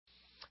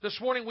This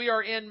morning we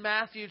are in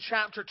Matthew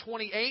chapter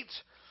 28.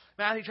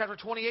 Matthew chapter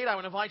 28, I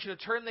would invite you to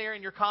turn there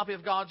in your copy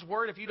of God's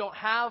Word. If you don't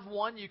have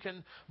one, you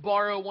can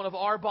borrow one of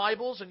our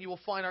Bibles, and you will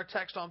find our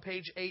text on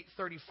page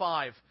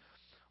 835.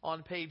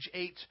 On page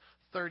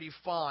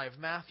 835,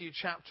 Matthew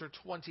chapter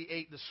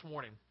 28 this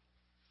morning.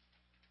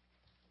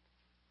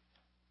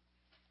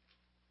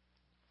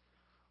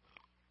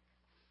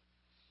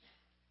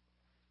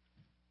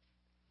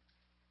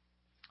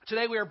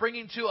 Today we are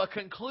bringing to a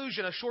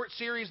conclusion a short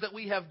series that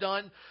we have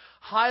done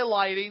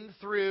highlighting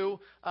through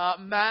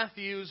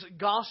Matthew's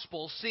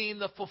Gospel, seeing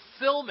the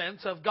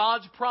fulfillment of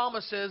God's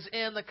promises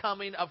in the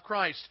coming of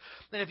Christ.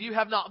 And if you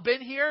have not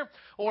been here,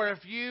 or if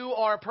you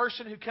are a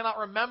person who cannot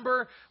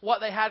remember what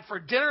they had for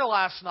dinner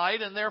last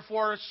night, and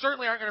therefore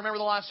certainly aren't going to remember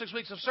the last 6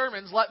 weeks of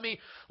sermons, let me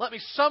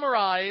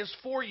summarize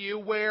for you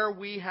where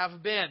we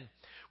have been.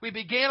 We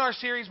began our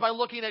series by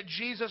looking at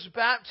Jesus'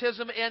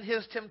 baptism and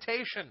His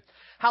temptation,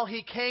 how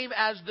He came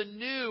as the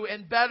new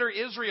and better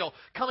Israel,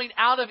 coming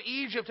out of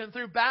Egypt and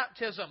through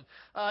baptism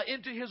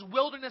into His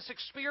wilderness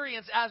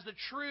experience as the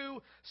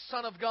true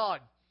Son of God.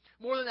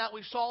 More than that,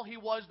 we saw He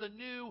was the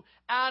new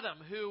Adam,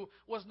 who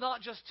was not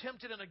just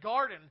tempted in a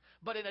garden,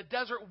 but in a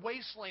desert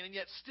wasteland, and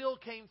yet still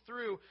came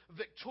through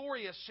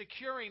victorious,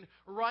 securing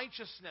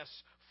righteousness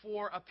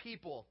for a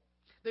people.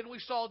 Then we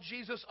saw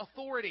Jesus'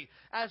 authority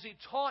as He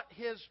taught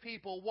His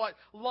people what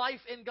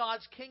life in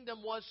God's kingdom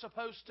was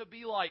supposed to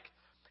be like.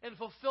 In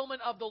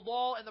fulfillment of the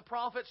law and the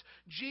prophets,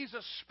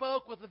 Jesus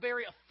spoke with the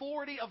very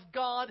authority of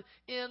God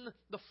in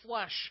the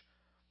flesh,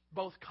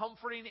 both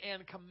comforting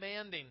and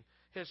commanding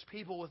His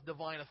people with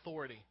divine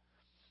authority.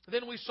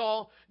 Then we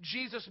saw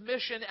Jesus'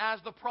 mission as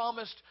the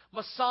promised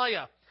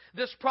Messiah.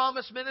 This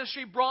promised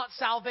ministry brought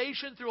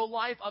salvation through a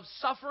life of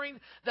suffering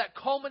that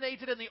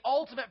culminated in the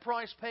ultimate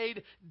price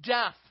paid,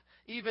 death.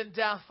 Even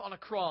death on a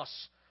cross.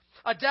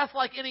 A death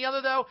like any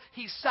other, though,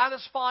 He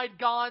satisfied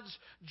God's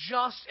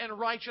just and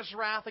righteous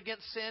wrath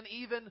against sin,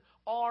 even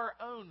our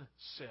own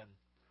sin.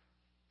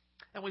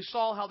 And we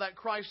saw how that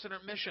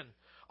Christ-centered mission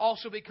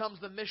also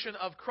becomes the mission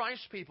of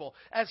Christ's people,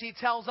 as He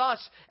tells us,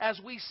 as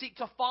we seek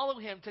to follow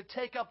Him, to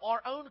take up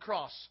our own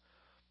cross,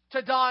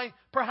 to die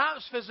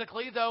perhaps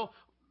physically, though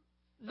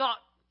not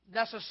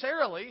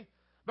necessarily,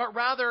 but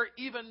rather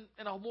even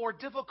in a more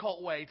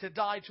difficult way, to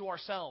die to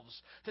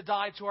ourselves, to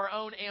die to our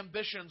own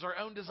ambitions, our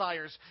own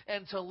desires,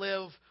 and to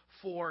live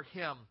for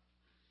Him.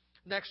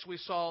 Next we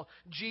saw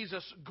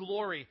Jesus'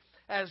 glory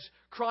as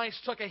Christ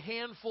took a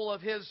handful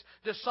of His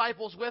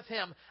disciples with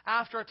Him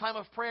after a time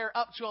of prayer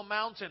up to a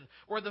mountain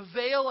where the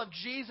veil of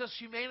Jesus'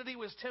 humanity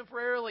was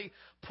temporarily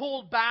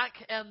pulled back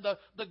and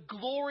the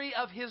glory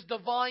of His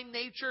divine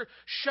nature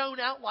shone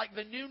out like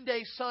the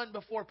noonday sun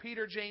before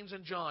Peter, James,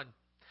 and John.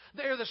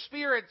 There the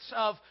spirits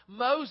of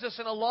Moses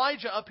and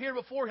Elijah appeared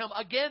before Him,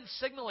 again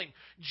signaling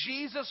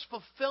Jesus'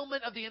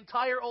 fulfillment of the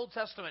entire Old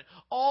Testament,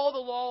 all the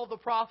law of the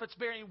prophets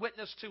bearing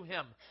witness to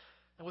Him,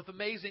 and with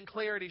amazing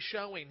clarity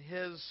showing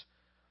His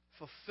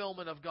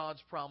fulfillment of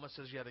God's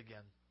promises yet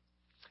again.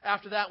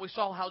 After that, we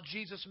saw how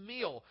Jesus'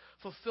 meal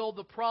fulfilled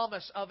the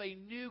promise of a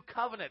new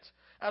covenant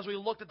as we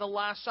looked at the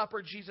Last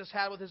Supper Jesus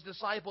had with His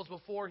disciples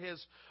before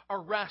His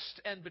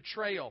arrest and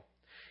betrayal.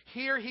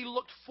 Here He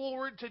looked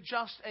forward to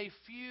just a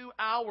few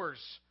hours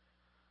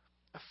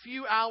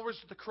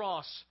to the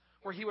cross,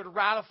 where He would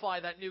ratify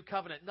that new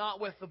covenant, not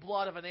with the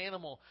blood of an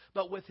animal,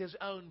 but with His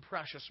own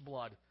precious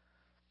blood.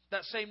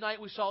 That same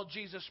night we saw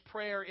Jesus'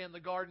 prayer in the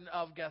Garden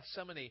of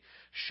Gethsemane,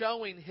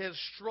 showing His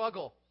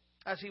struggle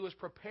as He was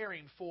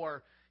preparing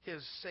for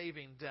His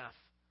saving death.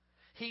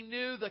 He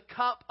knew the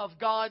cup of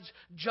God's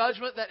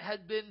judgment that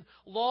had been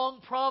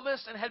long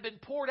promised and had been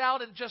poured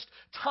out in just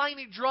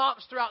tiny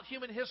drops throughout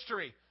human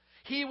history.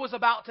 He was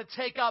about to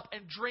take up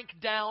and drink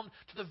down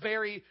to the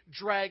very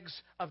dregs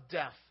of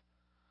death.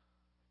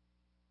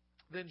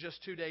 Then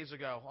just 2 days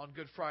ago, on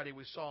Good Friday,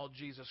 we saw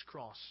Jesus'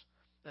 cross.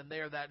 And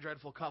there that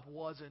dreadful cup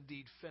was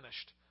indeed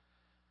finished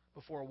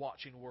before a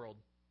watching world.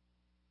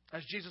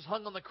 As Jesus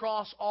hung on the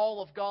cross,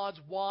 all of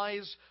God's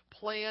wise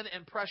plan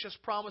and precious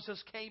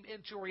promises came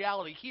into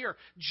reality. Here,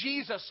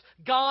 Jesus,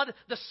 God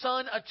the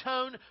Son,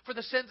 atoned for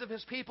the sins of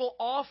His people,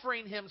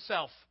 offering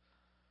Himself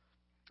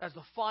as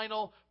the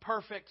final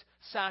perfect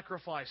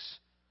sacrifice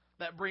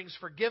that brings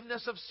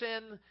forgiveness of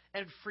sin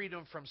and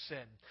freedom from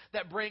sin,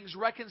 that brings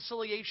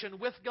reconciliation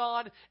with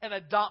God and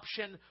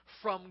adoption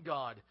from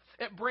God.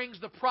 It brings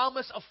the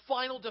promise of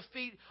final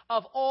defeat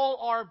of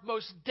all our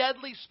most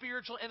deadly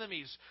spiritual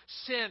enemies,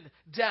 sin,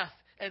 death,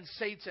 and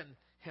Satan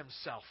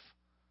himself.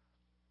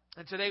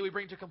 And today we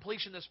bring to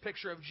completion this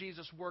picture of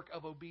Jesus' work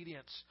of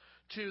obedience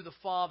to the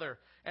Father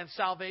and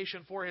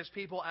salvation for His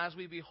people as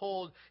we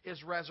behold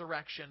His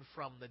resurrection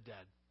from the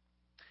dead.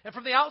 And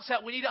from the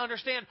outset, we need to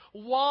understand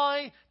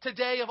why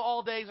today of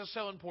all days is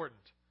so important.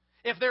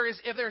 If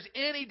there's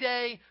any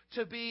day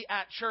to be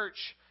at church,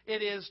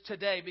 it is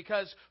today.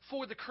 Because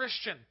for the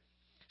Christian,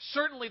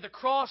 certainly the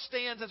cross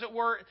stands, as it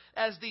were,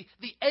 as the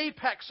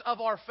apex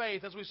of our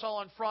faith, as we saw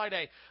on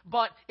Friday.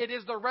 But it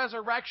is the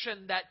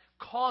resurrection that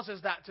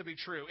causes that to be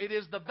true. It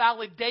is the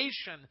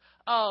validation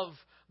of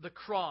the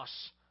cross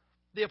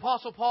The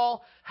Apostle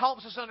Paul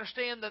helps us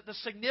understand that the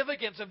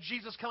significance of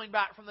Jesus coming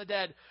back from the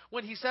dead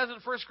when he says in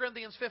 1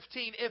 Corinthians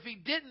 15, if he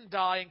didn't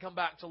die and come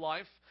back to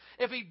life,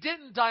 if he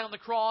didn't die on the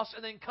cross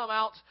and then come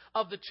out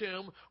of the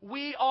tomb,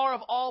 we are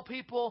of all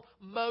people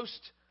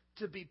most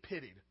to be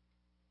pitied.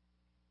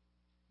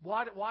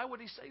 Why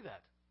would he say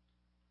that?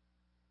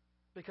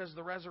 Because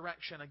the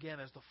resurrection, again,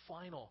 is the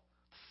final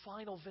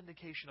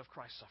vindication of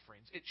Christ's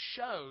sufferings. It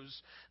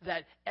shows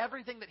that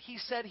everything that he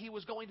said he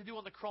was going to do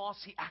on the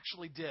cross, he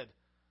actually did.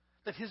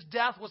 That his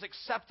death was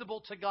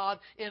acceptable to God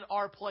in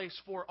our place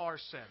for our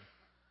sin.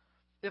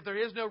 If there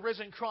is no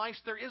risen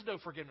Christ, there is no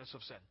forgiveness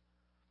of sin.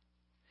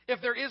 If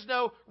there is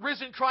no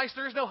risen Christ,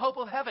 there is no hope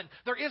of heaven.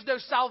 There is no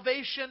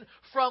salvation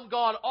from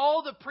God.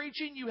 All the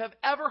preaching you have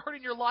ever heard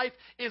in your life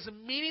is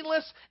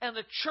meaningless, and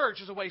the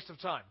church is a waste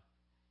of time.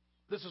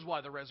 This is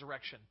why the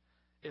resurrection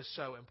is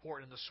so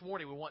important. And this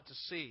morning we want to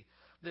see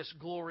this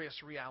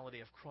glorious reality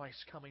of Christ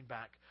coming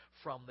back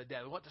from the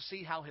dead. We want to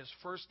see how his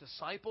first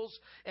disciples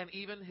and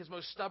even his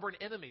most stubborn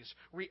enemies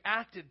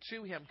reacted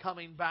to him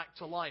coming back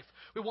to life.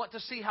 We want to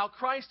see how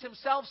Christ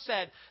himself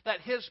said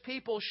that his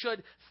people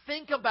should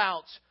think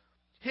about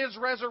his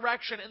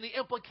resurrection and the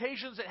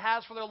implications it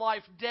has for their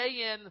life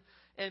day in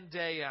and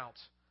day out.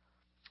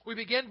 We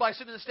begin by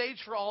setting the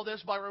stage for all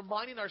this by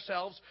reminding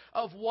ourselves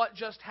of what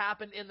just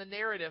happened in the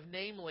narrative,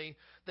 namely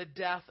the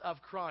death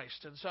of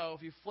Christ. And so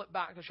if you flip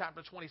back to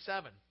chapter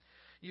 27,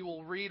 you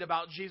will read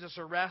about Jesus'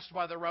 arrest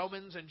by the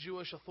Romans and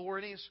Jewish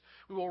authorities.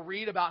 We will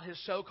read about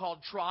his so-called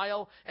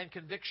trial and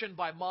conviction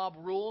by mob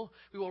rule.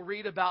 We will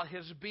read about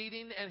his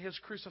beating and his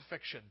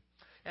crucifixion.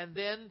 And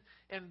then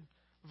in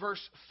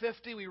verse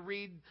 50, we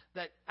read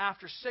that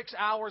after 6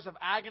 hours of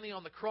agony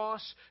on the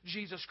cross,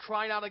 Jesus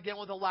cried out again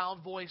with a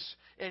loud voice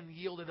and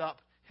yielded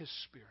up his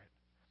spirit.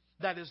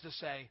 That is to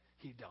say,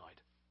 he died.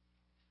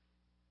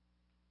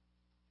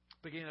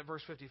 Beginning at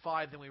verse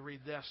 55, then we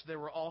read this. There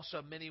were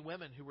also many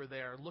women who were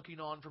there, looking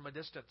on from a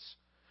distance,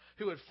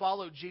 who had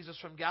followed Jesus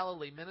from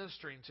Galilee,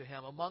 ministering to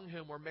him, among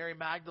whom were Mary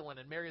Magdalene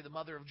and Mary, the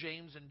mother of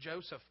James and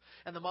Joseph,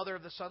 and the mother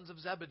of the sons of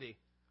Zebedee.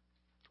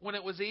 When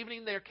it was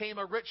evening, there came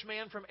a rich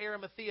man from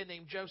Arimathea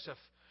named Joseph,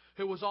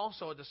 who was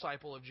also a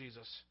disciple of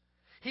Jesus.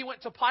 He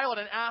went to Pilate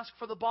and asked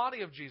for the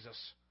body of Jesus.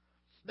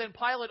 Then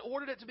Pilate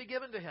ordered it to be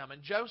given to him,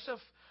 and Joseph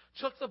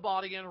took the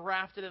body and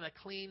wrapped it in a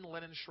clean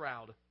linen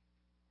shroud,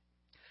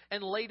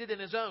 and laid it in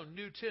his own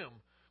new tomb,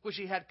 which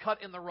he had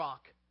cut in the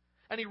rock.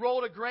 And he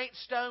rolled a great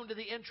stone to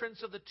the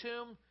entrance of the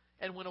tomb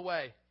and went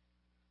away.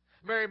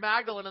 Mary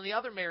Magdalene and the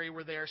other Mary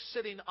were there,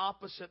 sitting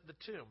opposite the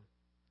tomb.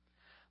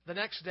 The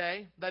next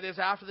day, that is,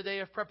 after the day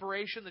of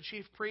preparation, the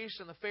chief priests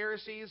and the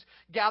Pharisees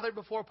gathered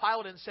before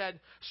Pilate and said,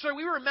 Sir,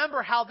 we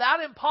remember how that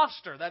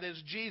impostor, that is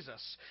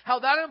Jesus, how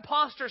that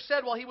impostor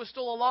said while he was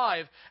still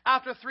alive,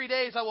 after 3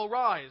 days I will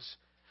rise.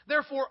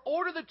 Therefore,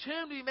 order the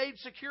tomb to be made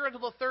secure until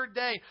the third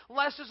day,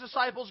 lest his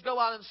disciples go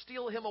out and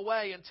steal him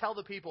away and tell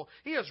the people,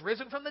 He has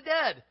risen from the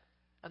dead,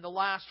 and the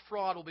last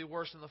fraud will be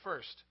worse than the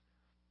first.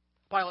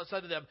 Pilate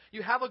said to them,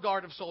 You have a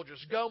guard of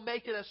soldiers. Go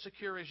make it as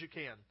secure as you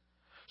can.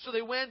 So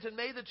they went and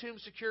made the tomb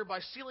secure by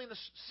sealing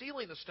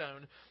the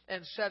stone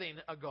and setting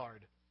a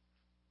guard.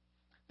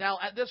 Now,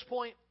 at this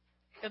point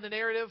in the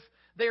narrative,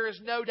 there is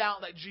no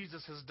doubt that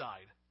Jesus has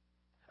died.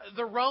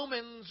 The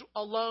Romans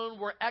alone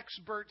were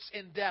experts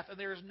in death, and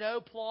there is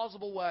no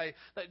plausible way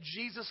that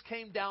Jesus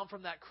came down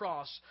from that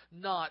cross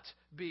not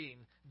being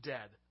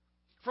dead.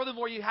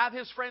 Furthermore, you have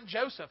his friend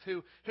Joseph,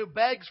 who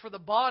begs for the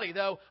body,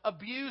 though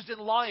abused in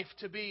life,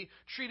 to be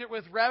treated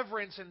with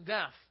reverence in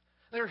death.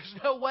 There is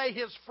no way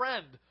his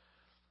friend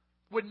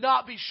would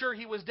not be sure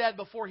he was dead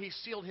before he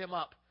sealed him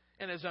up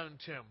in his own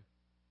tomb.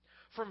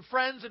 From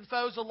friends and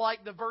foes alike,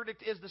 the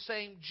verdict is the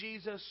same.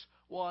 Jesus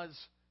was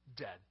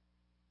dead.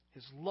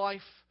 His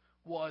life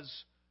was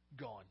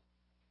gone.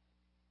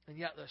 And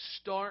yet the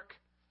stark,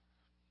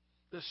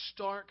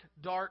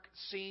 dark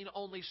scene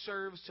only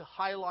serves to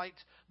highlight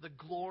the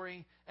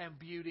glory and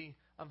beauty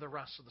of the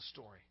rest of the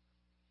story.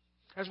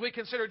 As we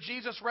consider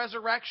Jesus'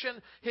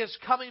 resurrection, his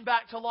coming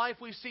back to life,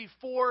 we see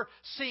 4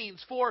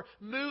 scenes, 4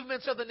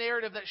 movements of the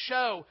narrative that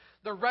show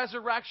the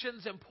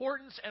resurrection's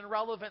importance and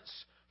relevance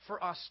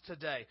for us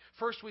today.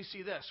 First, we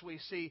see this. We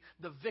see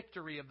the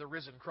victory of the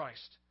risen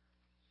Christ.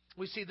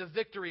 We see the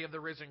victory of the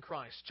risen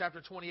Christ. Chapter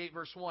 28,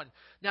 verse 1.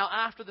 Now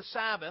after the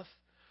Sabbath,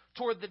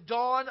 toward the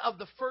dawn of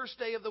the first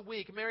day of the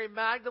week, Mary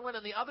Magdalene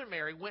and the other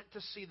Mary went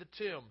to see the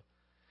tomb.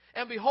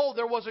 And behold,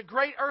 there was a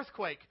great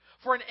earthquake,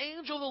 for an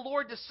angel of the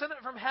Lord descended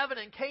from heaven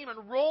and came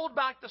and rolled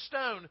back the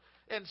stone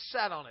and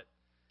sat on it.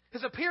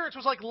 His appearance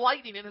was like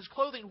lightning, and his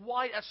clothing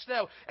white as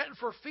snow. And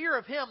for fear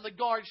of him, the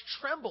guards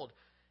trembled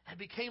and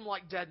became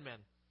like dead men.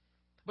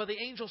 But the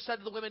angel said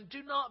to the women,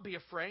 Do not be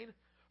afraid,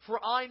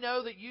 for I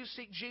know that you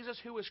seek Jesus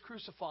who was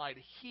crucified.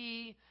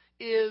 He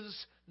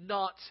is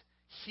not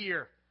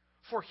here,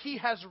 for he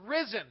has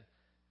risen,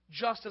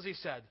 just as he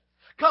said.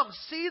 Come,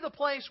 see the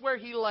place where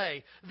he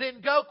lay.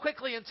 Then go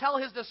quickly and tell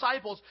his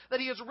disciples that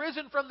he has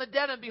risen from the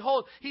dead, and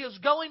behold, he is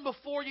going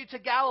before you to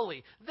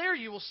Galilee. There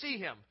you will see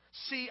him.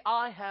 See,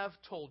 I have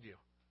told you.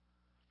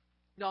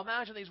 Now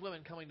imagine these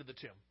women coming to the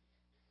tomb.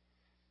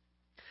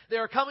 They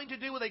are coming to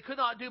do what they could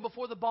not do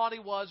before the body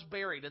was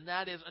buried, and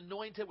that is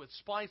anoint it with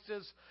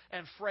spices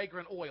and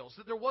fragrant oils.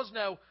 There was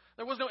no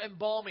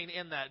embalming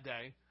in that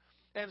day.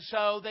 And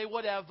so they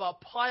would have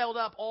piled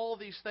up all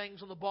these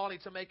things on the body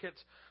to make it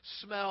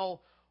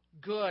smell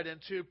good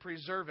and to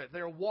preserve it.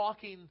 They're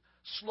walking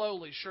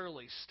slowly,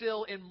 surely,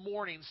 still in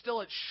mourning,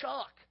 still in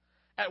shock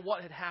at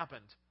what had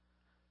happened.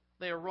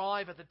 They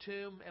arrive at the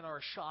tomb and are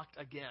shocked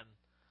again.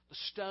 The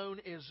stone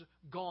is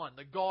gone.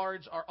 The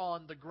guards are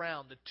on the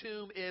ground. The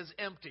tomb is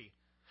empty.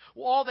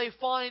 All they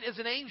find is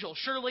an angel,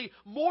 surely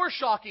more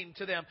shocking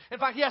to them. In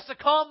fact, he has to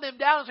calm them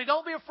down and say,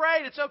 don't be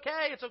afraid, it's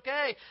okay, it's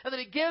okay. And then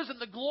he gives them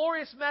the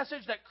glorious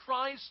message that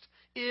Christ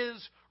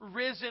is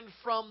risen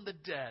from the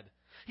dead.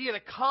 He had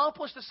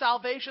accomplished the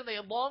salvation they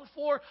had longed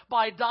for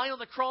by dying on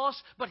the cross,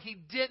 but he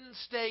didn't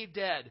stay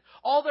dead.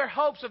 All their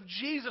hopes of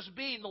Jesus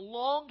being the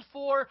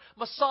longed-for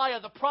Messiah,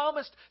 the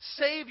promised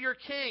Savior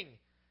King,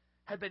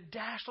 had been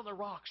dashed on the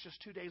rocks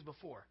just 2 days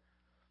before.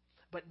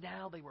 But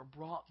now they were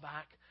brought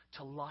back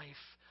to life,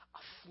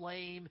 a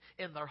flame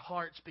in their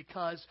hearts,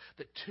 because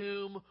the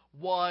tomb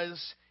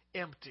was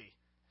empty.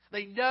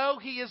 They know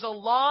he is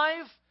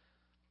alive,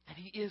 and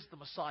he is the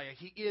Messiah.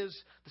 He is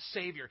the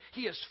Savior.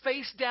 He has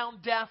faced down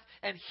death,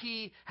 and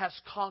he has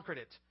conquered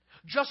it.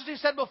 Just as he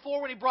said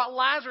before when he brought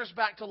Lazarus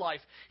back to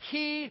life,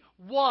 he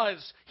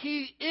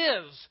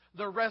is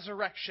the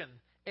resurrection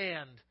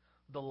and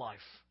the life.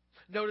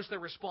 Notice their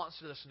response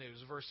to this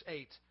news, verse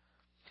 8.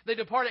 They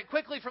departed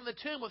quickly from the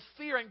tomb with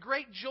fear and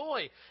great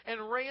joy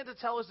and ran to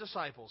tell his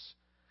disciples.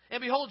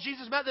 And behold,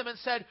 Jesus met them and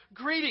said,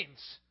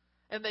 "Greetings."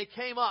 And they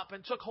came up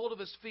and took hold of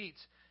his feet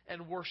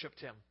and worshipped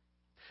him.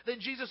 Then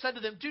Jesus said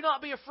to them, "Do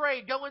not be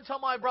afraid. Go and tell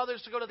my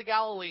brothers to go to the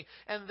Galilee,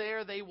 and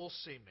there they will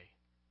see me."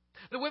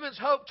 The women's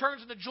hope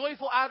turns into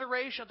joyful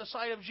adoration at the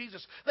sight of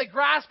Jesus. They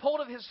grasp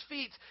hold of his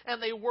feet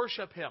and they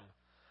worship him.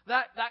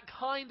 That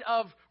kind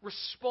of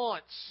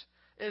response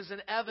is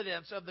an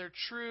evidence of their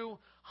true,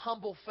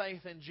 humble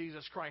faith in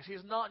Jesus Christ. He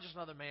is not just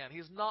another man. He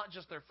is not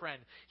just their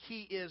friend.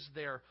 He is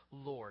their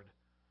Lord.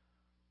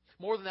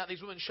 More than that,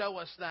 these women show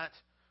us that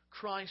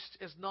Christ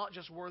is not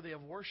just worthy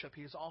of worship,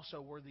 he is also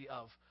worthy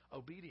of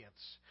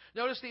obedience.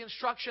 Notice the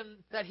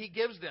instruction that he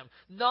gives them,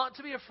 not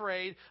to be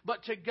afraid,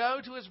 but to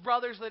go to his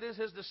brothers, that is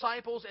his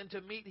disciples, and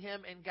to meet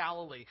him in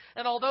Galilee.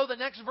 And although the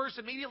next verse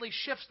immediately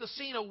shifts the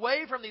scene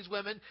away from these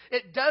women,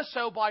 it does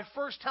so by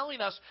first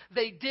telling us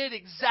they did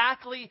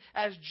exactly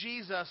as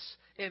Jesus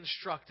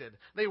instructed.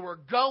 They were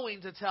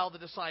going to tell the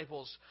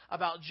disciples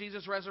about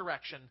Jesus'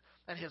 resurrection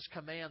and his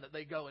command that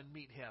they go and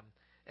meet him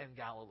in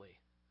Galilee.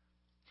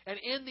 And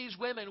in these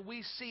women,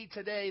 we see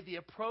today the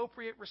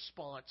appropriate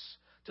response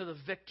to the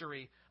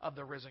victory of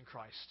the risen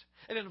Christ.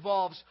 It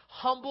involves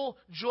humble,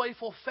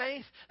 joyful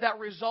faith that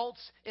results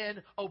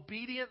in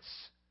obedience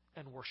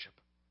and worship.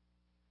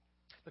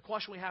 The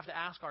question we have to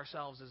ask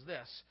ourselves is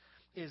this: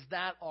 is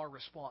that our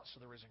response to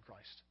the risen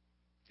Christ?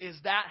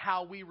 Is that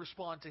how we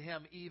respond to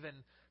him even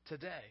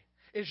today?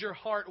 Is your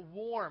heart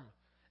warm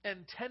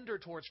and tender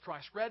towards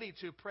Christ, ready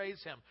to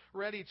praise him,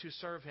 ready to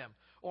serve him?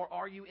 Or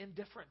are you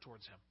indifferent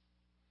towards him?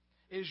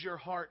 Is your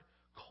heart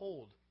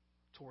cold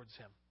towards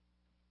him?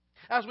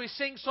 As we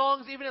sing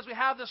songs, even as we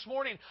have this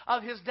morning,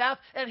 of his death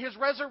and his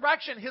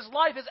resurrection, his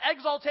life, his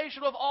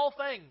exaltation of all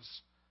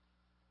things,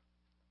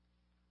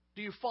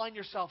 do you find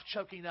yourself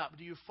choking up?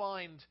 Do you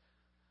find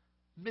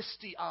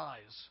misty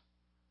eyes?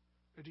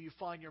 Or do you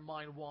find your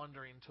mind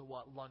wandering to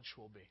what lunch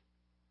will be?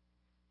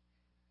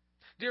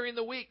 During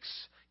the weeks,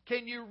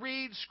 can you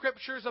read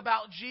scriptures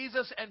about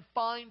Jesus and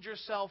find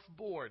yourself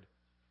bored?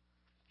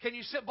 Can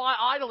you sit by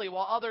idly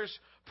while others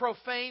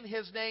profane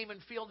his name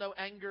and feel no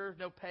anger,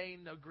 no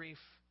pain, no grief?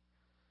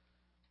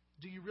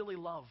 Do you really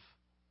love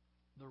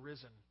the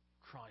risen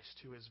Christ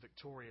who is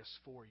victorious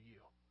for you?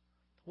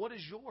 What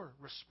is your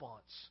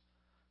response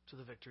to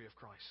the victory of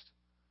Christ?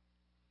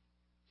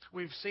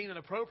 We've seen an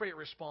appropriate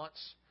response,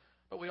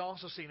 but we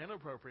also see an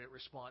inappropriate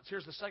response.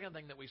 Here's the second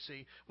thing that we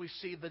see. We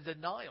see the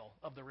denial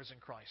of the risen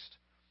Christ.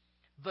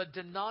 The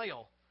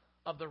denial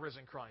of the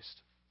risen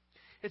Christ.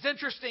 It's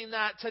interesting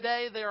that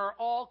today there are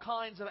all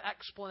kinds of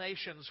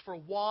explanations for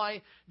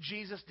why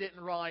Jesus didn't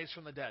rise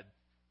from the dead.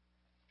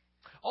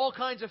 All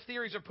kinds of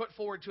theories are put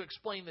forward to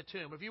explain the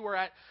tomb. If you were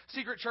at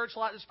Secret Church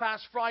this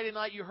past Friday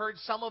night, you heard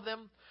some of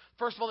them.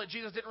 First of all, that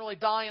Jesus didn't really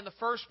die in the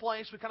first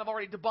place. We kind of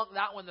already debunked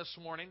that one this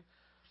morning.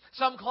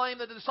 Some claim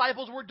that the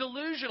disciples were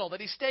delusional,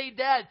 that he stayed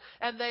dead,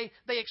 and they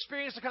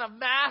experienced a kind of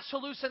mass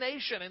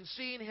hallucination in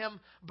seeing him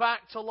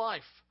back to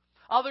life.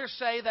 Others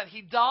say that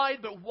he died,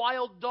 but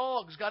wild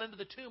dogs got into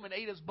the tomb and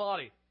ate his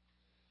body.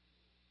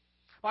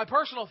 My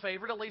personal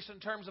favorite, at least in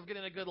terms of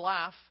getting a good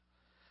laugh,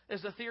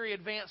 is the theory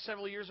advanced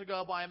several years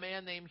ago by a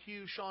man named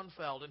Hugh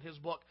Schonfeld in his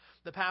book,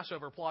 The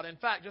Passover Plot. In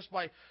fact,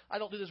 I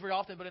don't do this very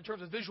often, but in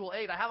terms of visual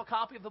aid, I have a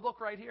copy of the book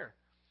right here.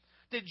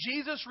 Did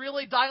Jesus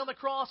really die on the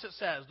cross, it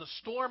says, the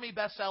stormy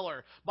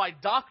bestseller by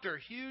Dr.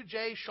 Hugh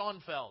J.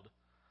 Schonfeld,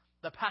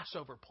 The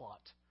Passover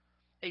Plot,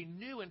 a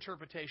new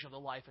interpretation of the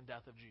life and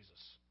death of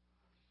Jesus.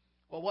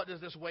 Well, what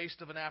does this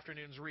waste of an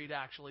afternoon's read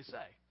actually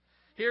say?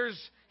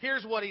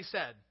 Here's what he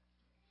said.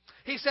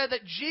 He said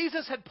that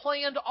Jesus had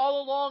planned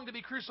all along to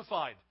be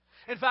crucified.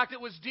 In fact, it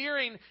was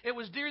during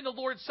the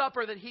Lord's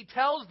Supper that he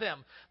tells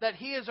them that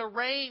he has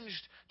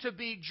arranged to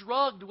be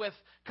drugged with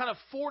kind of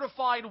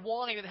fortified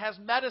wine. It has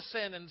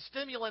medicine and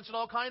stimulants and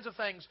all kinds of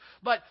things.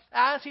 But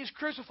as he's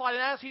crucified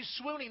and as he's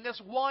swooning,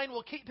 this wine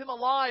will keep him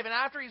alive. And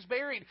after he's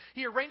buried,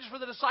 he arranges for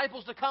the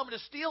disciples to come and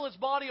to steal his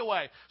body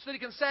away so that he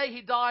can say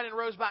he died and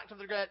rose back from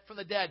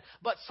the dead.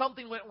 But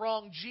something went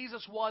wrong.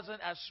 Jesus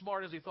wasn't as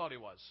smart as he thought he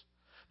was,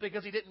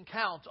 because he didn't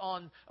count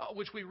on,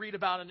 which we read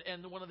about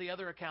in one of the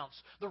other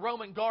accounts, the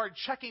Roman guard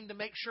checking to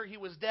make sure he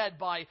was dead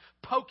by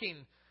poking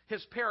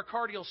his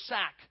pericardial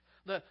sac,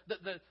 the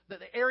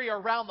area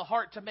around the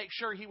heart, to make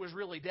sure he was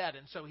really dead.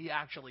 And so he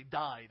actually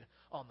died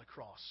on the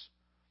cross.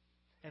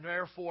 And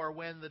therefore,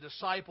 when the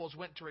disciples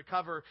went to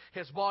recover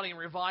his body and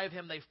revive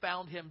him, they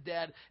found him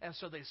dead. And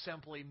so they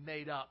simply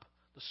made up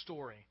the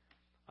story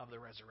of the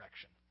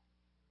resurrection.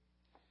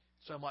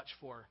 So much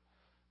for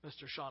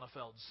Mr.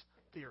 Schonefeld's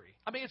theory.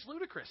 I mean, it's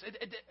ludicrous.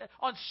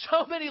 On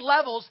so many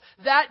levels,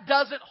 that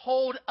doesn't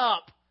hold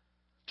up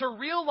to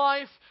real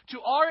life, to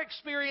our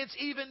experience,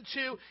 even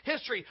to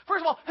history.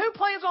 First of all, who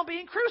plans on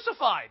being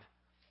crucified?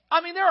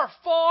 I mean, there are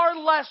far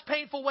less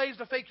painful ways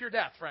to fake your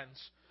death, friends.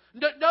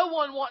 No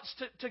one wants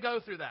to go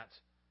through that.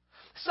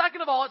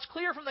 Second of all, it's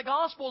clear from the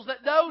Gospels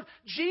that though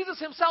Jesus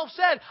himself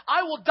said,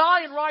 "I will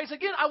die and rise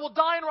again, I will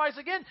die and rise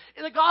again,"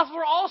 the Gospels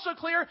were also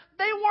clear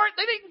they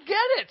didn't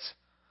get it.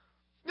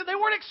 They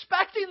weren't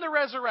expecting the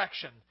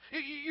resurrection.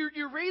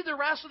 You read the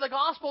rest of the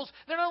Gospels,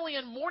 they're not only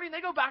in mourning, they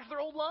go back to their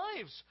old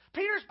lives.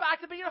 Peter's back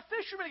to being a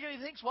fisherman again.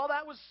 He thinks, well,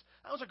 that was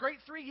a great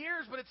 3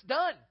 years, but it's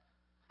done.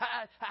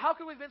 How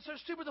could we have been so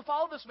stupid to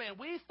follow this man?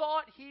 We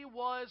thought he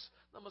was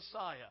the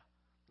Messiah.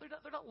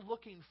 They're not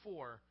looking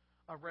for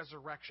a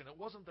resurrection. It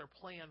wasn't their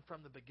plan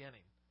from the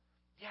beginning.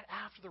 Yet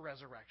after the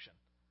resurrection,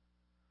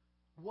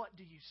 what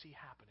do you see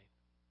happening?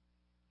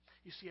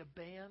 You see a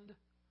band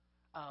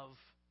of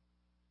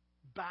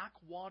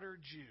backwater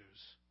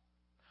Jews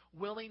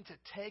willing to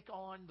take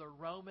on the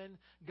Roman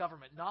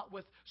government, not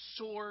with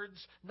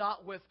swords,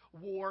 not with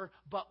war,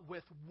 but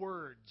with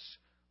words,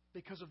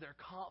 because of their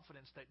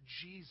confidence that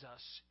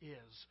Jesus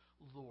is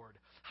Lord.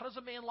 How does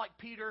a man like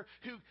Peter,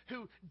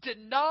 who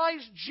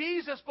denies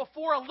Jesus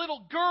before a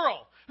little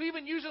girl, who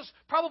even uses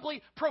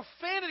probably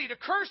profanity to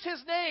curse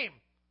his name,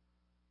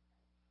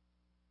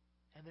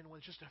 and then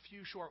with just a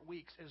few short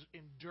weeks is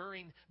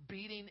enduring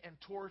beating and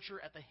torture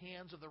at the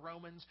hands of the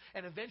Romans,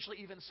 and eventually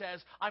even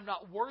says, "I'm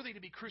not worthy to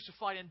be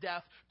crucified in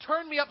death.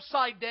 Turn me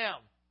upside down."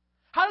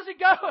 How does it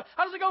go?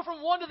 How does it go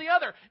from one to the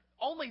other?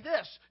 Only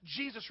this: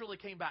 Jesus really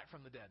came back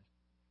from the dead.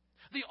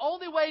 The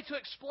only way to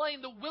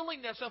explain the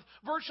willingness of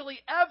virtually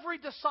every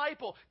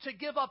disciple to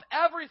give up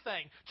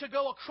everything, to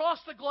go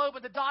across the globe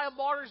and to die a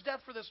martyr's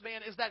death for this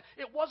man, is that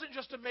it wasn't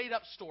just a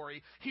made-up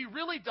story. He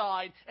really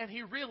died, and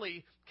he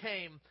really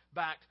came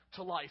back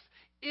to life.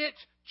 It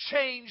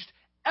changed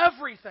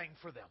everything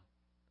for them.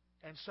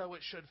 And so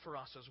it should for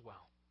us as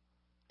well.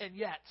 And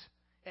yet,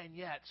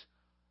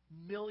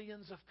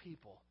 millions of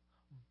people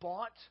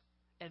bought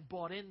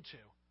into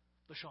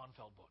the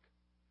Schoenfeld book.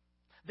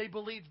 They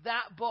believed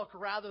that book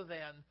rather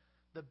than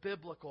the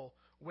biblical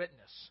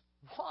witness.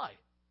 Why?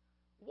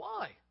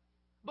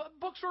 But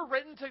books were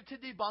written to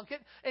debunk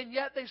it, and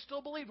yet they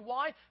still believed.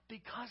 Why?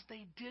 Because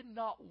they did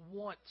not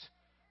want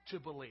to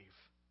believe.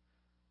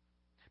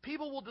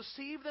 People will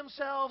deceive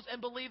themselves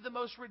and believe the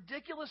most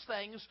ridiculous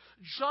things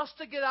just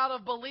to get out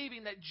of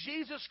believing that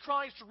Jesus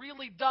Christ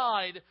really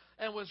died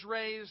and was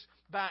raised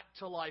back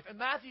to life. And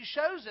Matthew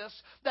shows us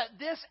that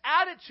this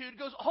attitude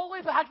goes all the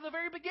way back to the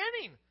very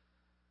beginning.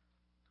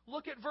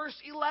 Look at verse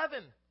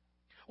 11.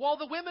 While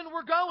the women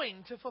were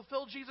going to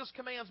fulfill Jesus'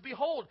 commands,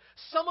 behold,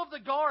 some of the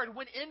guard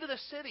went into the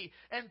city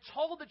and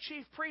told the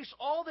chief priests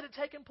all that had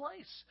taken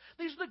place.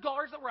 These are the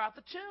guards that were at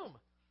the tomb.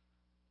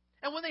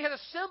 And when they had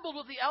assembled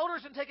with the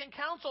elders and taken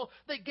counsel,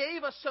 they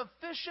gave a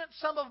sufficient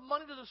sum of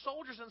money to the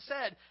soldiers and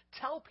said,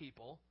 Tell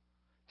people,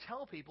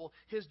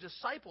 his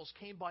disciples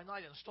came by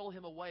night and stole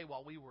him away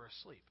while we were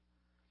asleep.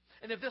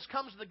 And if this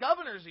comes to the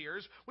governor's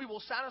ears, we will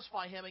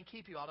satisfy him and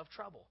keep you out of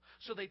trouble.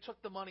 So they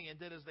took the money and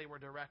did as they were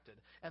directed.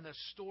 And the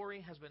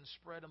story has been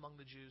spread among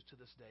the Jews to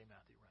this day,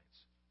 Matthew writes.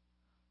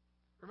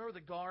 Remember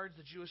the guards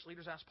the Jewish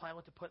leaders asked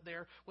Pilate to put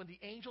there? When the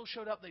angel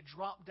showed up, they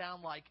dropped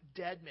down like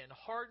dead men,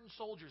 hardened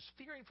soldiers,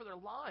 fearing for their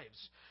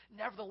lives.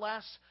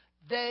 Nevertheless,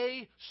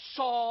 they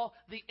saw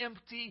the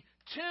empty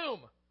tomb.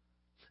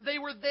 They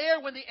were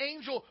there when the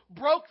angel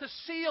broke the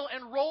seal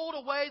and rolled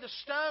away the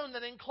stone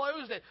that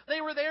enclosed it.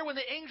 They were there when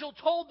the angel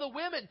told the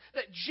women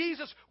that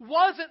Jesus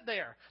wasn't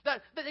there,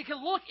 that they could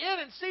look in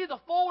and see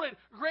the folded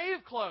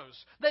grave clothes.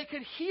 They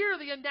could hear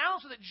the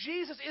announcement that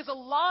Jesus is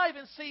alive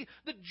and see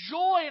the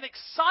joy and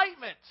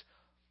excitement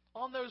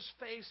on those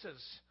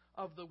faces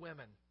of the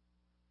women.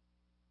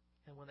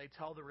 And when they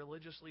tell the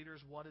religious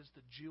leaders what is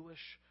the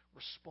Jewish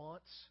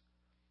response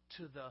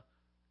to the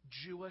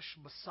Jewish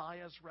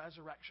Messiah's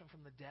resurrection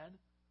from the dead,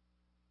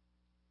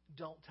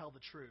 don't tell the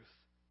truth,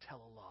 tell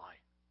a lie.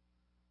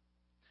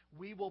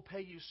 We will pay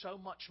you so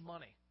much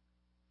money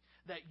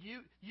that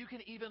you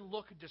can even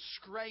look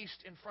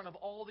disgraced in front of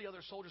all the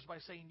other soldiers by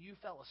saying you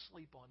fell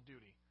asleep on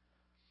duty.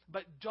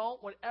 But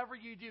don't, whatever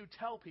you do,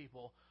 tell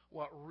people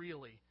what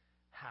really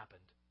happened.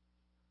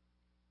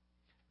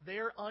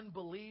 Their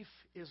unbelief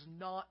is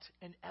not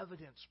an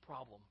evidence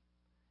problem.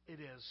 It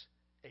is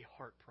a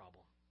heart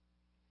problem.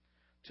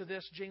 To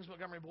this, James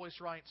Montgomery Boyce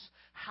writes,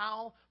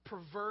 how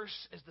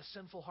perverse is the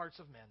sinful hearts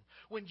of men.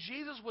 When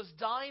Jesus was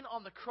dying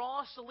on the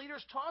cross, the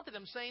leaders taunted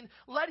him, saying,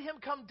 let him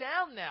come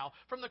down now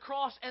from the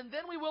cross, and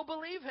then we will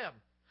believe him.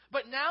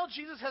 But now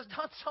Jesus has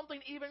done something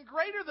even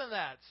greater than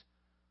that.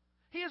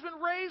 He has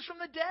been raised from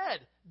the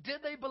dead.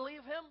 Did they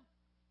believe him?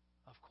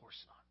 Of course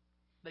not.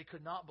 They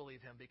could not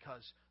believe him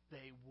because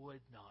they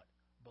would not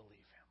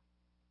believe him.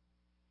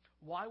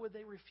 Why would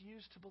they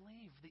refuse to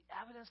believe? The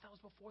evidence that was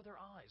before their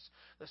eyes.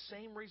 The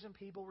same reason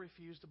people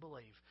refuse to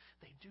believe.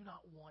 They do not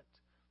want,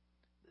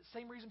 the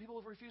same reason people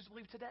refuse to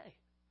believe today.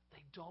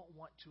 They don't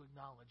want to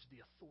acknowledge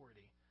the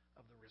authority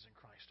of the risen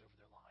Christ over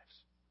their lives.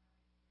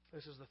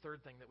 This is the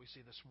third thing that we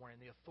see this morning,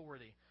 the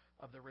authority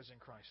of the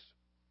risen Christ.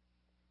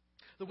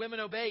 The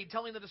women obeyed,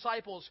 telling the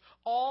disciples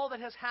all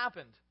that has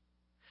happened.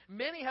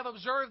 Many have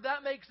observed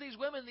that makes these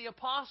women the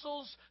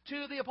apostles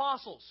to the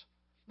apostles.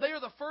 They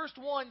are the first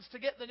ones to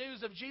get the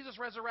news of Jesus'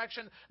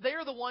 resurrection. They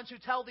are the ones who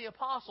tell the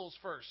apostles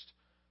first,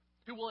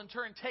 who will in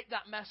turn take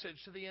that message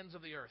to the ends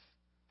of the earth.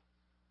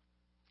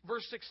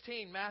 Verse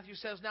 16, Matthew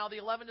says, now the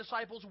 11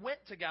 disciples went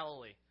to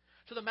Galilee,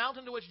 to the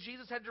mountain to which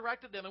Jesus had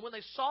directed them. And when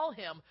they saw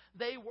him,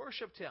 they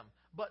worshipped him,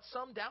 but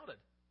some doubted.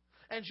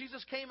 And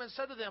Jesus came and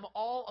said to them,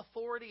 all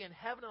authority in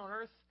heaven and on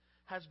earth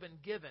has been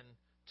given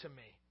to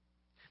me.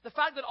 The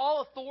fact that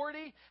all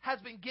authority has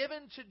been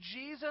given to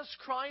Jesus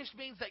Christ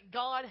means that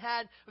God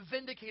had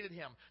vindicated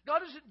him.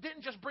 God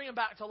didn't just bring him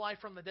back to life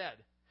from the dead.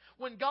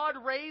 When God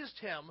raised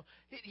him,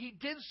 he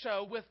did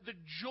so with the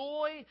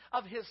joy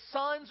of his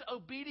Son's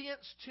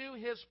obedience to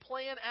his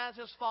plan as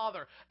his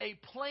Father. A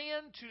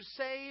plan to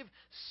save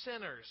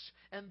sinners.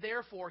 And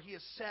therefore, he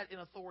is set in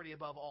authority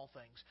above all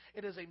things.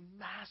 It is a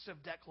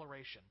massive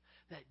declaration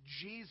that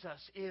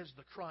Jesus is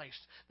the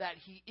Christ, that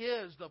he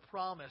is the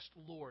promised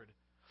Lord.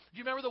 Do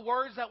you remember the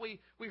words that we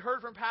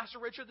heard from Pastor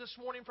Richard this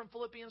morning from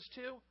Philippians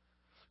 2?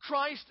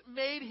 Christ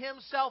made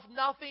himself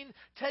nothing,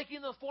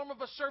 taking the form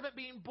of a servant,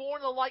 being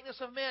born in the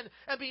likeness of men,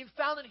 and being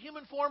found in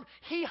human form.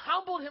 He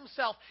humbled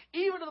himself,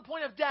 even to the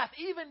point of death,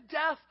 even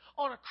death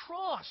on a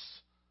cross.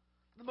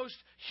 The most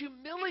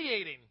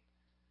humiliating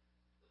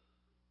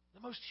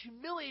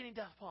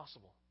death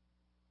possible.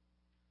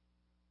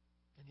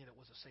 And yet it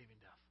was a saving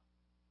death.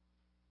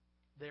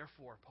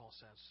 Therefore, Paul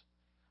says,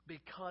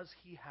 because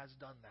he has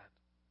done that,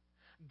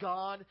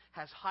 God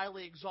has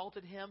highly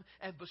exalted him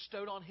and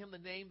bestowed on him the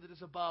name that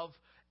is above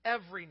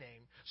every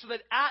name, so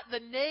that at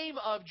the name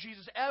of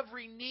Jesus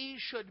every knee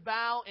should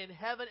bow in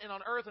heaven and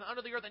on earth and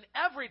under the earth, and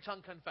every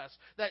tongue confess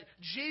that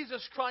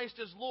Jesus Christ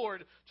is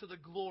Lord, to the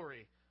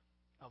glory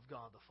of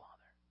God the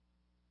Father.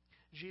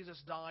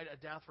 Jesus died a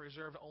death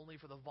reserved only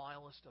for the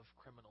vilest of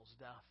criminals,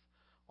 death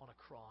on a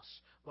cross.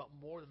 But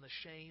more than the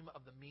shame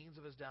of the means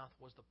of his death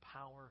was the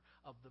power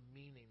of the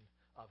meaning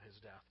of his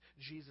death.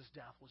 Jesus'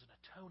 death was an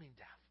atoning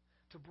death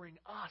to bring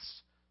us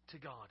to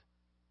God.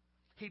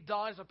 He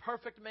dies a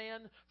perfect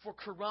man for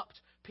corrupt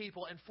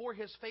people. And for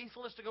his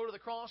faithfulness to go to the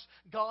cross,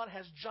 God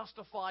has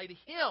justified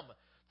him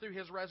through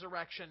his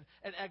resurrection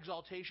and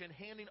exaltation,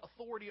 handing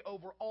authority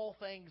over all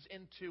things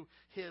into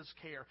his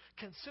care.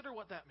 Consider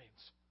what that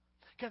means.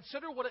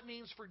 Consider what it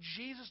means for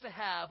Jesus to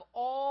have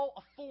all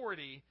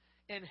authority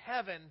in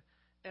heaven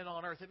and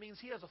on earth. It means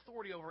he has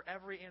authority over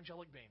every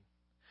angelic being.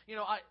 You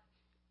know,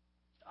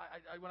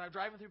 when I'm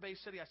driving through Bay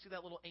City, I see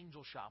that little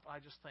angel shop, and I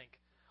just think,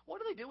 what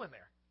are they doing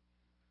there?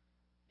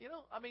 You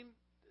know, I mean,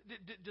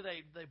 do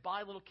they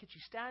buy little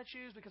kitschy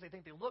statues because they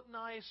think they look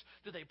nice?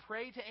 Do they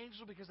pray to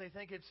angels because they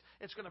think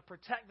it's going to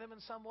protect them in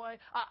some way?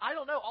 I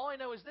don't know. All I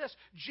know is this.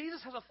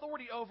 Jesus has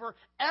authority over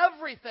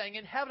everything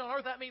in heaven and on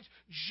earth. That means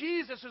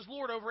Jesus is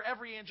Lord over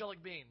every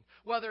angelic being,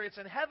 whether it's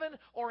in heaven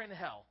or in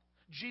hell.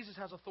 Jesus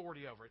has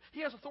authority over it.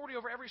 He has authority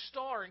over every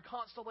star and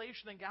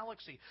constellation and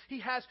galaxy. He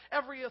has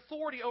every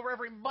authority over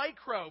every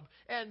microbe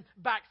and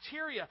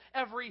bacteria,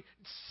 every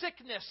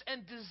sickness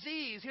and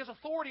disease. He has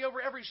authority over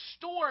every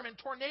storm and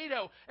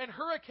tornado and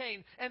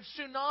hurricane and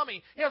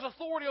tsunami. He has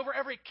authority over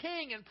every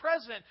king and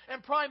president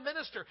and prime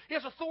minister. He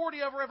has authority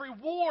over every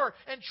war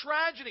and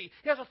tragedy.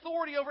 He has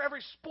authority over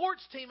every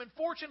sports team and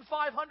Fortune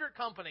 500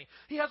 company.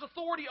 He has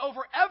authority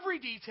over every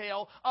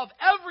detail of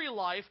every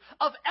life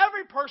of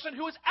every person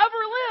who has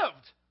ever lived,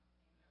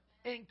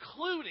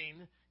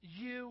 including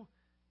you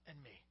and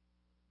me.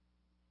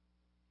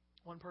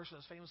 One person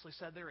has famously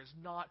said there is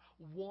not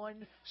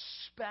one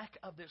speck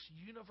of this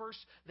universe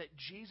that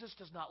Jesus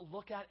does not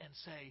look at and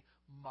say,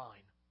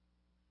 mine.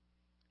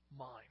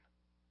 Mine.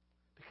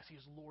 Because he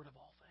is Lord of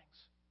all things.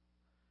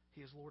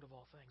 He is Lord of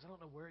all things. I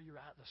don't know where you're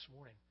at this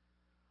morning.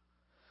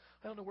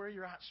 I don't know where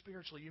you're at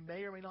spiritually. You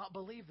may or may not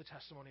believe the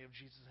testimony of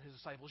Jesus and his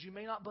disciples. You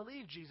may not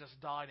believe Jesus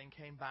died and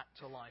came back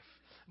to life.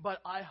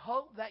 But I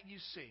hope that you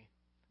see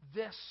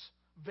this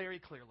very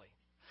clearly.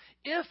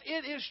 If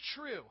it is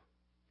true,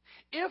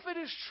 If it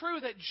is true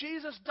that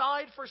Jesus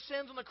died for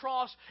sins on the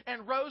cross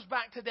and rose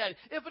back to dead,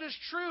 if it is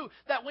true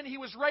that when He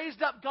was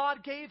raised up,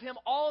 God gave Him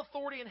all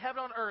authority in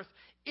heaven and on earth,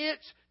 it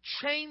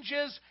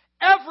changes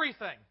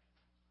everything.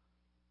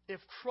 If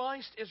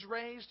Christ is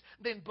raised,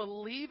 then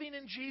believing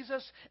in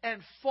Jesus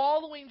and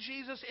following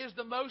Jesus is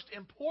the most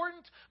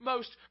important,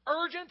 most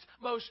urgent,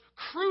 most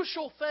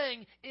crucial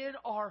thing in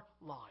our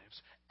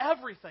lives.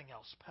 Everything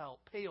else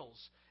pales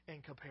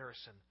in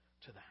comparison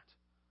to that.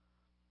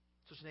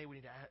 So today we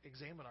need to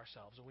examine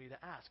ourselves and we need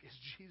to ask, is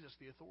Jesus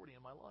the authority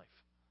in my life?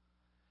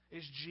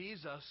 Is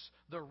Jesus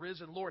the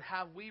risen Lord?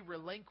 Have we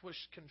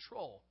relinquished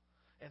control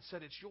and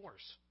said it's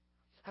yours?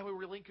 Have we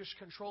relinquished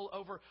control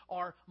over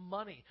our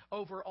money,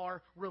 over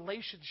our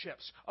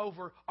relationships,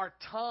 over our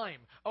time,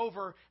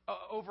 over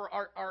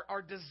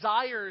our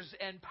desires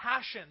and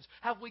passions?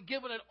 Have we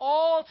given it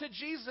all to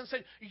Jesus and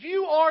said,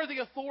 you are the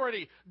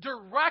authority,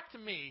 direct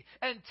me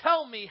and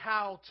tell me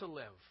how to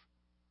live?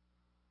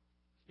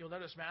 You'll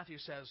notice Matthew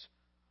says,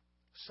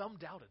 some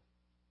doubted.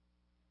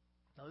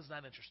 Now, isn't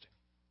that interesting?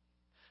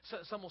 So,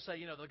 some will say,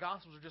 the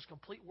Gospels are just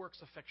complete works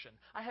of fiction.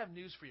 I have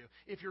news for you.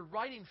 If you're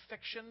writing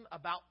fiction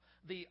about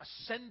the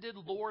ascended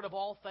Lord of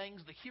all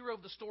things, the hero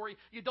of the story,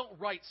 you don't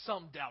write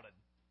some doubted.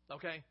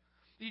 Okay?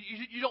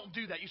 You don't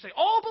do that. You say,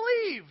 all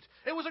believed.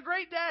 It was a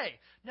great day.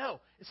 No,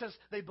 it says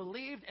they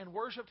believed and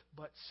worshipped,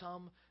 but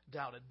some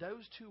doubted.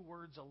 Those two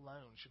words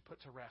alone should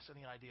put to rest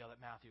any idea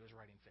that Matthew is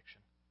writing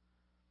fiction.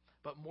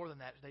 But more than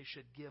that, they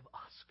should give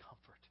us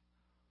comfort.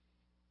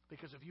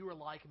 Because if you are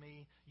like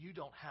me, you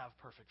don't have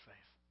perfect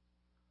faith.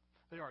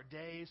 There are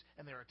days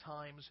and there are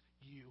times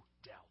you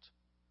doubt.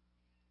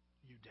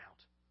 You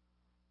doubt.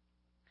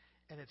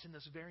 And it's in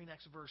this very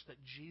next verse that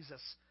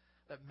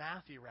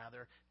Matthew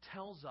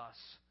tells us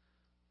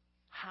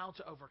how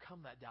to overcome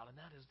that doubt. And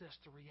that is this,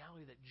 the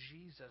reality that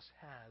Jesus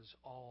has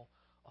all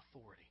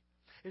authority.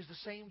 It is the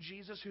same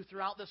Jesus who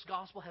throughout this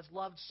gospel has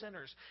loved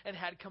sinners and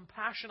had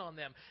compassion on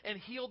them and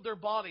healed their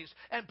bodies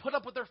and put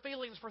up with their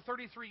feelings for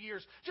 33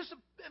 years. Just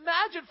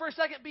imagine for a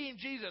second being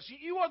Jesus.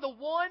 You are the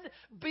one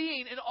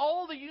being in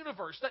all the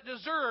universe that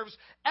deserves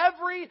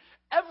every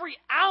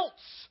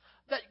ounce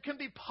that can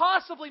be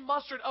possibly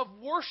mustered of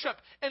worship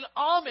and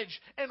homage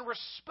and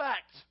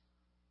respect.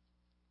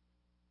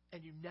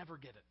 And you never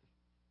get it.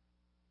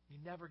 You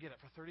never get it.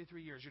 For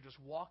 33 years, you're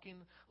just walking,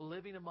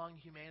 living among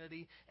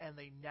humanity, and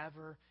they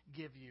never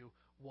give you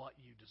what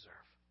you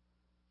deserve.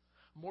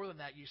 More than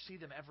that, you see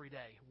them every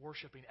day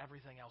worshiping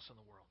everything else in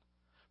the world.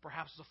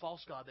 Perhaps it's a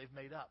false god they've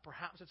made up.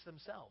 Perhaps it's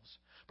themselves.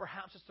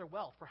 Perhaps it's their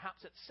wealth.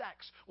 Perhaps it's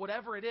sex.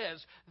 Whatever it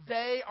is,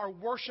 they are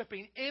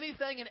worshiping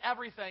anything and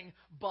everything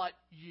but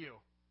you.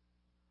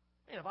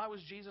 Man, if I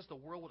was Jesus, the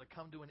world would have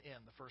come to an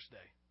end the first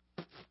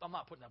day. I'm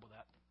not putting up with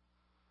that.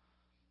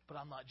 But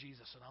I'm not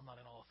Jesus, and I'm not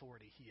in all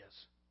authority. He is.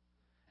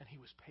 And He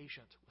was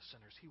patient with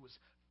sinners. He was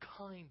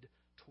kind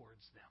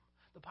towards them.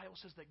 The Bible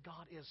says that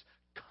God is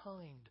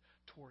kind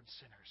towards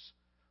sinners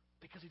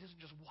because He doesn't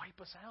just wipe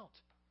us out.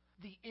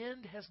 The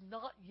end has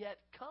not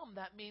yet come.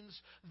 That means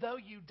though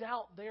you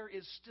doubt, there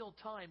is still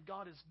time.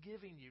 God is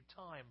giving you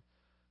time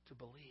to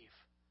believe,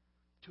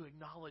 to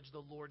acknowledge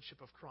the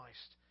lordship of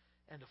Christ,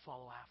 and to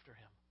follow after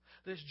Him.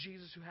 This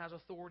Jesus who has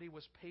authority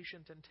was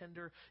patient and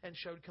tender and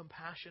showed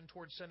compassion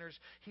towards sinners.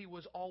 He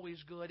was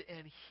always good,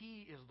 and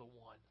He is the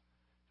one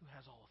who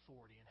has all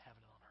authority in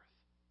heaven and on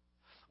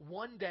earth.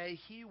 One day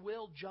He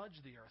will judge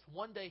the earth.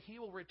 One day He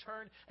will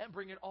return and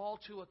bring it all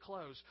to a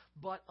close.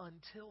 But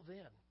until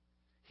then,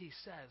 He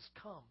says,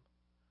 come.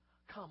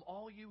 Come,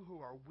 all you who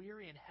are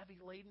weary and heavy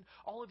laden,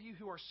 all of you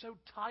who are so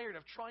tired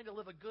of trying to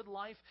live a good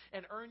life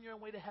and earn your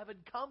own way to heaven,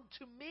 come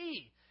to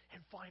me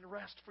and find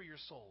rest for your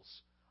souls.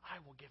 I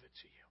will give it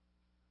to you.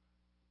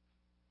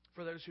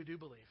 For those who do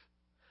believe,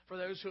 for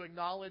those who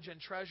acknowledge and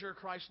treasure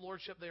Christ's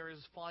lordship, there is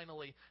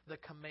finally the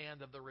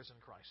command of the risen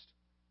Christ.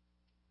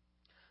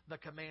 The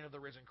command of the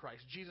risen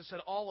Christ. Jesus said,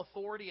 all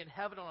authority in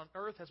heaven and on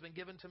earth has been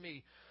given to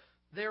me.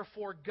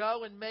 Therefore,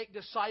 go and make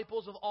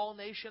disciples of all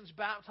nations,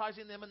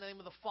 baptizing them in the name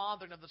of the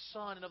Father and of the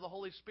Son and of the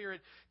Holy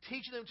Spirit,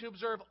 teaching them to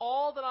observe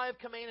all that I have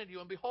commanded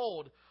you. And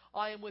behold,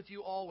 I am with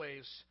you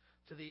always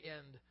to the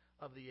end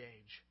of the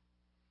age.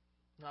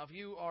 Now, if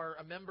you are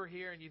a member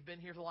here and you've been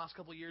here for the last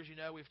couple of years, you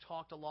know we've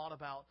talked a lot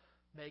about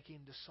making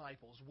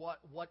disciples.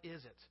 What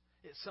is it?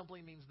 It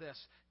simply means this,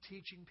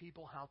 teaching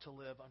people how to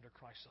live under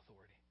Christ's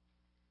authority.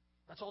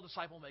 That's all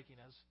disciple making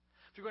is.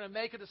 If you're going to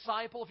make a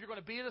disciple, if you're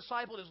going to be a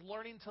disciple, it is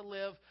learning to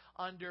live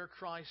under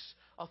Christ's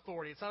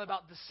authority. It's not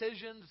about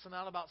decisions. It's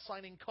not about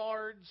signing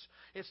cards.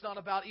 It's not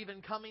about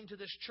even coming to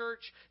this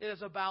church. It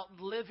is about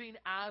living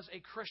as a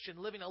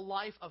Christian, living a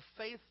life of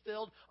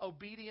faith-filled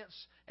obedience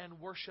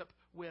and worship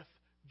with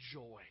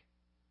joy.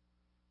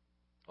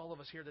 All of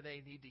us here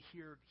today need to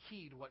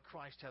heed what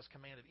Christ has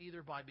commanded,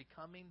 either by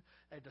becoming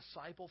a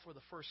disciple for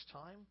the first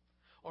time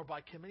or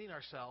by committing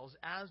ourselves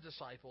as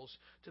disciples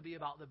to be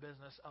about the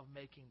business of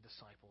making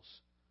disciples.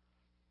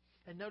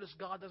 And notice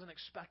God doesn't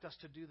expect us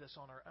to do this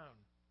on our own.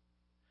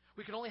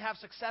 We can only have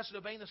success in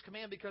obeying this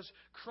command because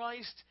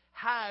Christ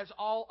has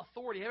all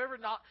authority. Have you ever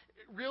not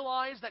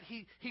realized that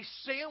He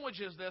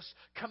sandwiches this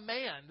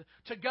command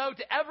to go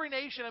to every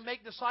nation and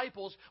make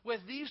disciples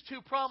with these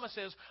two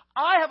promises?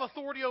 I have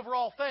authority over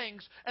all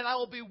things, and I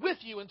will be with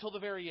you until the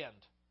very end.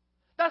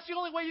 That's the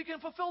only way you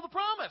can fulfill the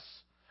promise.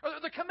 Or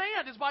the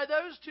command is by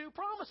those two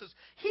promises.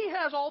 He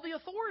has all the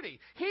authority.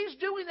 He's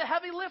doing the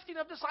heavy lifting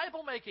of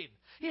disciple making.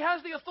 He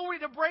has the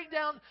authority to break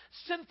down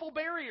sinful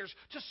barriers,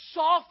 to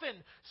soften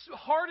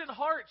hardened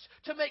hearts,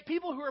 to make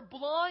people who are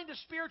blind to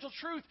spiritual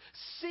truth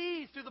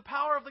see through the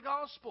power of the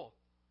gospel.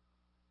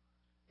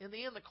 In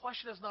the end, the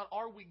question is not,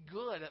 are we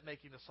good at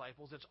making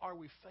disciples? It's, are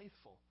we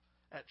faithful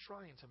at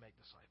trying to make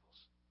disciples?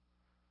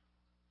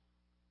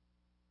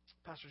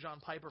 Pastor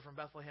John Piper from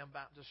Bethlehem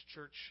Baptist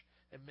Church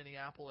in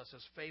Minneapolis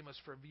is famous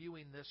for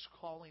viewing this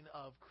calling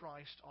of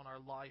Christ on our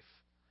life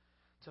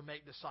to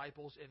make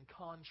disciples in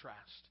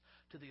contrast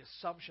to the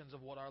assumptions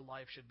of what our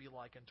life should be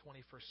like in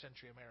 21st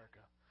century America.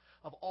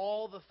 Of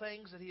all the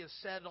things that he has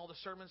said and all the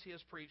sermons he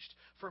has preached,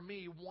 for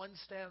me, one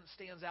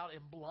stands out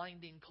in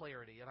blinding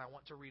clarity, and I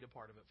want to read a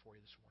part of it for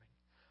you this morning.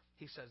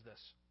 He says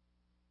this: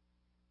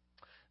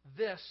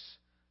 "This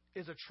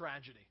is a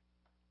tragedy."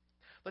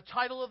 The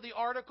title of the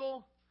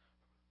article,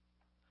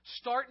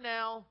 "Start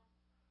Now,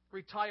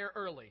 Retire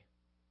Early."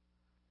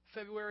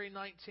 February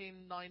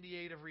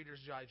 1998 of Reader's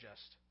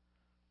Digest.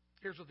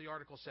 Here's what the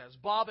article says.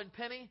 Bob and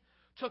Penny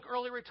took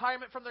early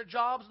retirement from their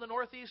jobs in the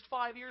Northeast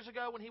 5 years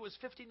ago when he was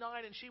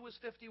 59 and she was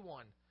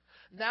 51.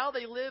 Now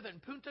they live in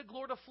Punta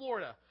Gorda,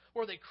 Florida,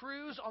 where they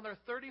cruise on their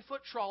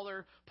 30-foot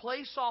trawler,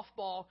 play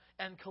softball,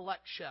 and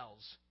collect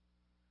shells.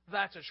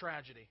 That's a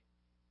tragedy.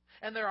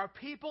 And there are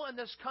people in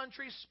this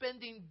country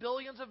spending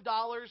billions of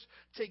dollars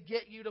to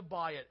get you to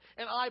buy it.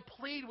 And I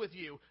plead with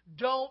you,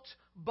 don't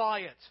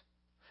buy it.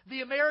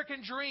 The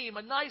American dream,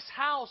 a nice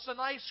house, a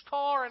nice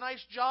car, a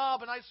nice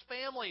job, a nice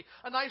family,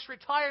 a nice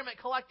retirement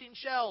collecting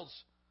shells.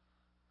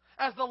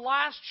 As the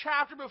last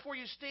chapter before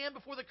you stand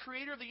before the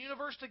Creator of the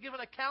universe to give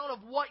an account of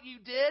what you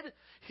did,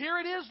 here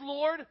it is,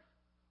 Lord,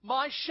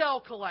 my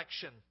shell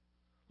collection.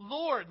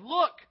 Lord,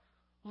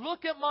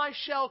 look at my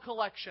shell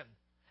collection.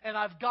 And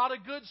I've got a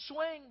good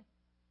swing.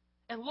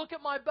 And look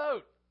at my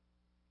boat.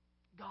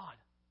 God,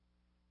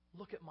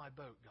 look at my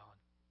boat, God.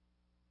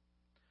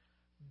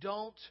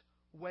 Don't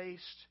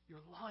waste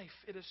your life.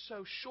 It is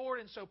so short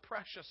and so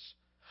precious.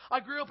 I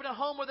grew up in a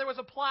home where there was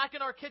a plaque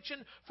in our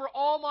kitchen for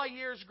all my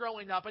years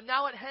growing up, and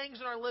now it hangs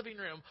in our living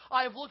room.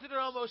 I have looked at it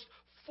almost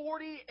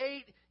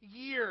 48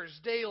 years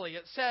daily.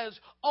 It says,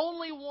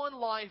 "Only one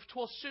life,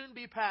 'twill soon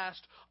be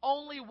past.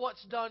 Only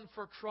what's done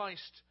for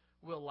Christ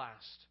will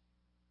last."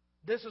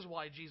 This is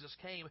why Jesus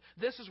came.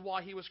 This is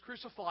why He was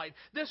crucified.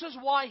 This is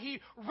why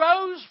He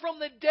rose from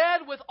the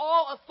dead with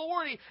all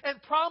authority and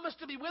promised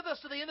to be with us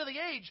to the end of the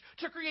age,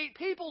 to create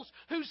peoples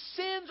whose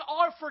sins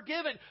are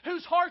forgiven,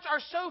 whose hearts are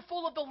so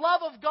full of the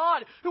love of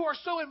God, who are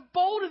so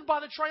emboldened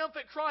by the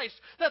triumphant Christ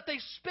that they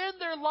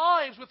spend their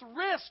lives with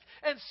risk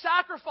and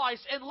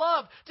sacrifice and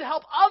love to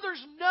help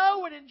others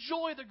know and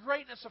enjoy the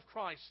greatness of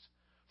Christ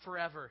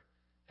forever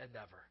and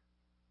ever.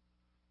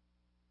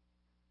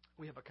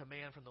 We have a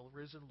command from the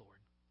risen Lord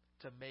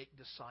to make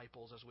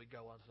disciples as we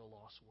go into the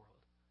lost world.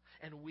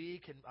 And we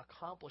can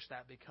accomplish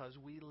that because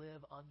we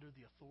live under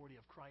the authority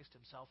of Christ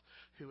Himself,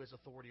 who is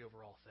authority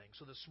over all things.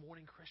 So this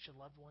morning, Christian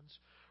loved ones,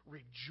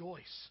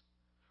 rejoice.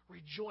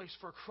 Rejoice,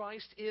 for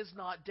Christ is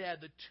not dead.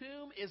 The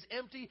tomb is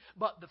empty,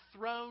 but the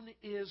throne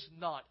is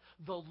not.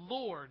 The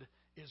Lord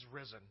is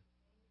risen.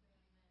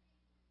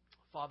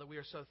 Father, we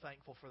are so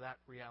thankful for that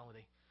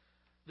reality.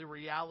 The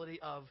reality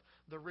of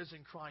the risen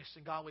Christ.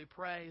 And God, we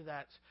pray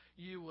that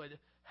You would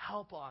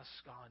help us,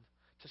 God,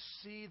 to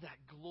see that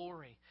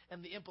glory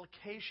and the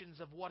implications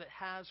of what it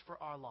has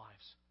for our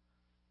lives.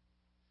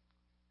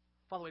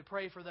 Father, we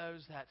pray for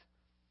those that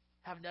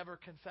have never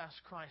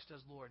confessed Christ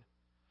as Lord.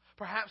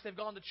 Perhaps they've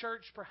gone to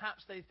church.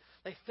 Perhaps they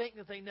think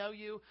that they know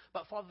You.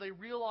 But Father, they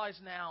realize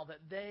now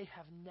that they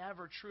have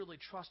never truly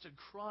trusted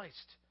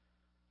Christ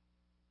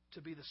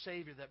to be the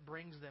Savior that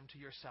brings them to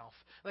Yourself.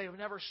 They have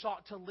never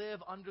sought to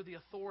live under the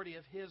authority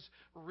of His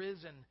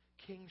risen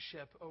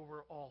kingship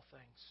over all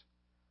things.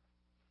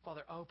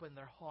 Father, open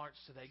their hearts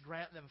today.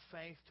 Grant them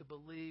faith to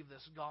believe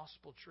this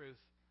gospel truth,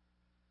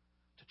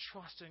 to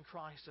trust in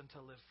Christ and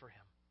to live for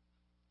Him.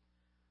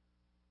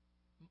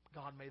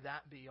 God, may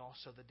that be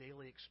also the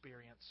daily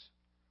experience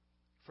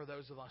for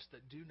those of us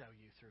that do know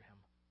You through Him.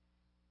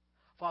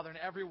 Father, in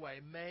every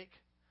way, make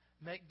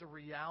the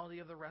reality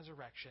of the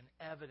resurrection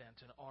evident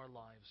in our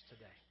lives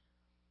today.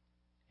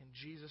 In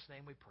Jesus'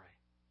 name we pray.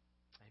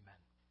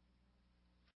 Amen.